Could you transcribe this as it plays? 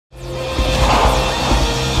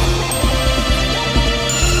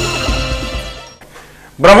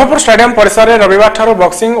Brahmapur stadium परिसर में रविवार ठारू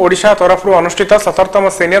बॉक्सिंग ओडिशा तरफ अनुष्ठित 17तम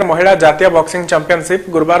सीनियर महिला जातीय बॉक्सिंग चैंपियनशिप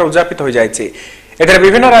गुरुवार उद्यापित हो जायछि। एथिरे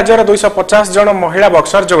विभिन्न राज्यर 250 जन महिला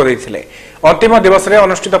बॉक्सर जोग देथिले। अंतिम दिवस में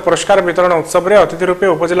अनुष्ठित पुरस्कार वितरण उत्सव में अतिथि रूपे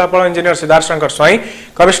उपजिलापाल इंजीनियर सिद्धार्थ शंकर स्वाई,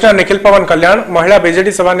 कमिश्नर निखिल पवन कल्याण, महिला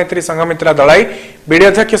बीजेडी सभानेत्री संघमित्रा दलाई, बीडी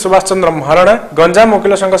अध्यक्ष सुभाष चंद्र महारणा, गंजाम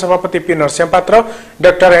वकिल संघ सभापति पी नरसिंह पात्र,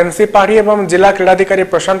 डॉक्टर एनसी पाढ़ी और जिला क्रीडाधिकारी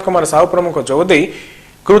प्रशांत कुमार साहू प्रमुख जोगदे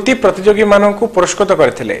कृति प्रतियोगी मानक पुरस्कृत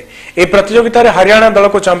करथिले। ए प्रतियोगिता रे हरियाणा दल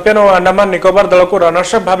को चैंपियन और अंडमान निकोबार दल को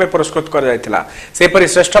रनर्सअप भाव पुरस्कृत कर जायतिला। सेपरि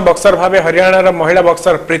श्रेष्ठ बॉक्सर भाव हरियाणा महिला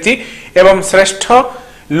बॉक्सर प्रीति एवं श्रेष्ठ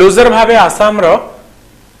लूजर भाव आसाम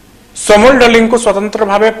सोमुल डलिंग को स्वतंत्र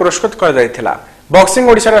भाव पुरस्कृत कर जायतिला। बॉक्सिंग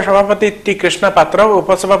ओडिशा सभापति टी कृष्णा पात्र,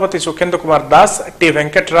 उपसभापति सुखेंदु कुमार दास, टी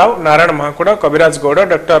वेंकट राव, नारायण महाकुड़, कविराज गौड़,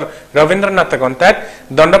 डॉक्टर रवींद्रनाथ गंतायत,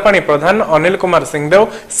 दंडपाणी प्रधान, अनिल कुमार सिंहदेव,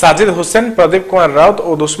 साजिद हुसैन, प्रदीप कुमार राउत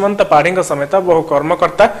और दुष्मंत पाढ़ी समेत बहु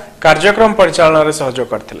कर्मकर्ता कार्यक्रम परिचालन में सहयोग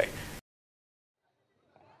करथिले।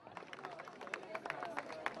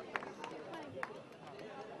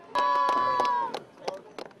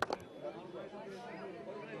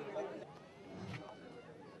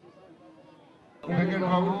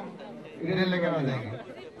 बाबू इधर लेकर आ जाएंगे।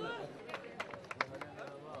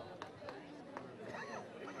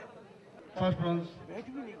 फर्स्ट ब्रॉन्ज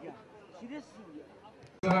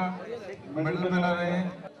मेडल बना रहे हैं।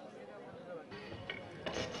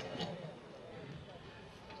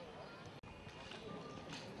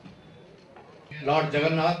 लॉर्ड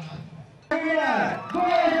जगन्नाथ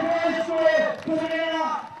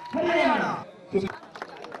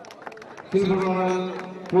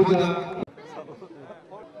पूजा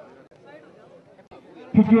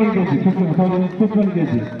 51 kg।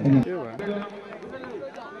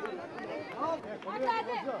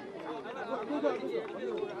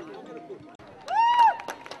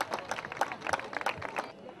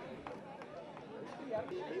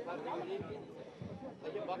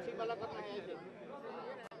 बॉक्सिंग वाला करना है।